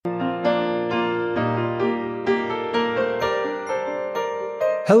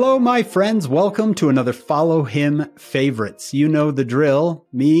Hello, my friends. Welcome to another Follow Him Favorites. You know the drill.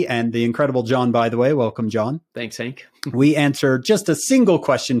 Me and the incredible John, by the way. Welcome, John. Thanks, Hank. We answer just a single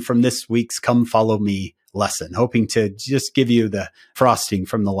question from this week's Come Follow Me lesson, hoping to just give you the frosting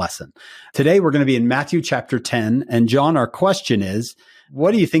from the lesson. Today, we're going to be in Matthew chapter 10. And John, our question is,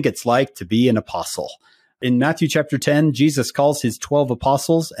 what do you think it's like to be an apostle? In Matthew chapter 10, Jesus calls his 12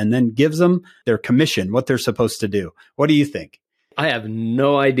 apostles and then gives them their commission, what they're supposed to do. What do you think? I have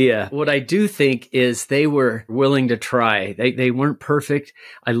no idea. What I do think is they were willing to try. They weren't perfect.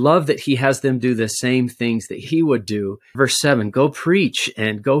 I love that he has them do the same things that he would do. Verse 7, go preach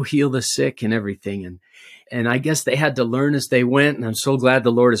and go heal the sick and everything. And I guess they had to learn as they went. And I'm so glad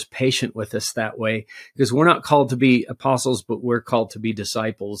the Lord is patient with us that way, because we're not called to be apostles, but we're called to be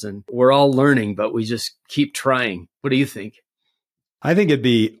disciples. And we're all learning, but we just keep trying. What do you think? I think it'd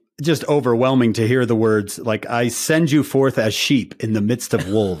be just overwhelming to hear the words like, I send you forth as sheep in the midst of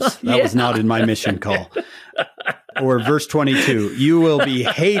wolves. That was not in my mission call. Or verse 22, you will be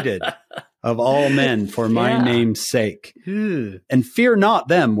hated of all men for my name's sake. And fear not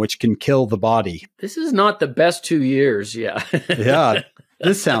them which can kill the body. This is not the best 2 years. Yeah. Yeah.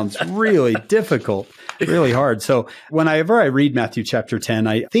 This sounds really difficult, really hard. So whenever I read Matthew chapter 10,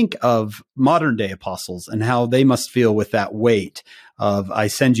 I think of modern day apostles and how they must feel with that weight of, I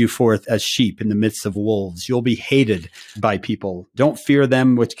send you forth as sheep in the midst of wolves. You'll be hated by people. Don't fear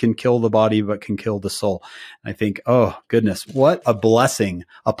them which can kill the body, but can kill the soul. And I think, oh goodness, what a blessing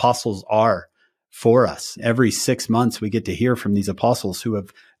apostles are for us. Every 6 months, we get to hear from these apostles who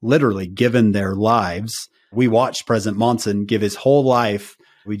have literally given their lives. We watched President Monson give his whole life.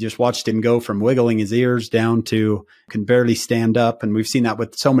 We just watched him go from wiggling his ears down to can barely stand up. And we've seen that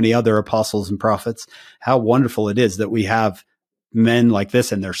with so many other apostles and prophets. How wonderful it is that we have men like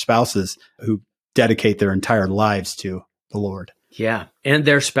this and their spouses who dedicate their entire lives to the Lord. Yeah. And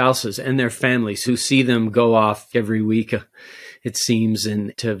their spouses and their families who see them go off every week, it seems,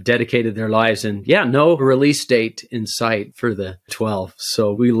 and to have dedicated their lives. And yeah, no release date in sight for the 12.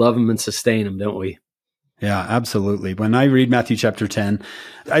 So we love them and sustain them, don't we? Yeah, absolutely. When I read Matthew chapter 10,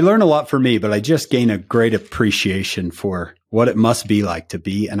 I learn a lot for me, but I just gain a great appreciation for what it must be like to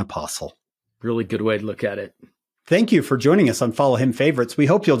be an apostle. Really good way to look at it. Thank you for joining us on Follow Him Favorites. We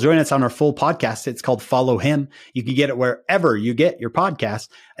hope you'll join us on our full podcast. It's called Follow Him. You can get it wherever you get your podcast,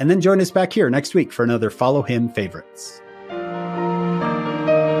 and then join us back here next week for another Follow Him Favorites.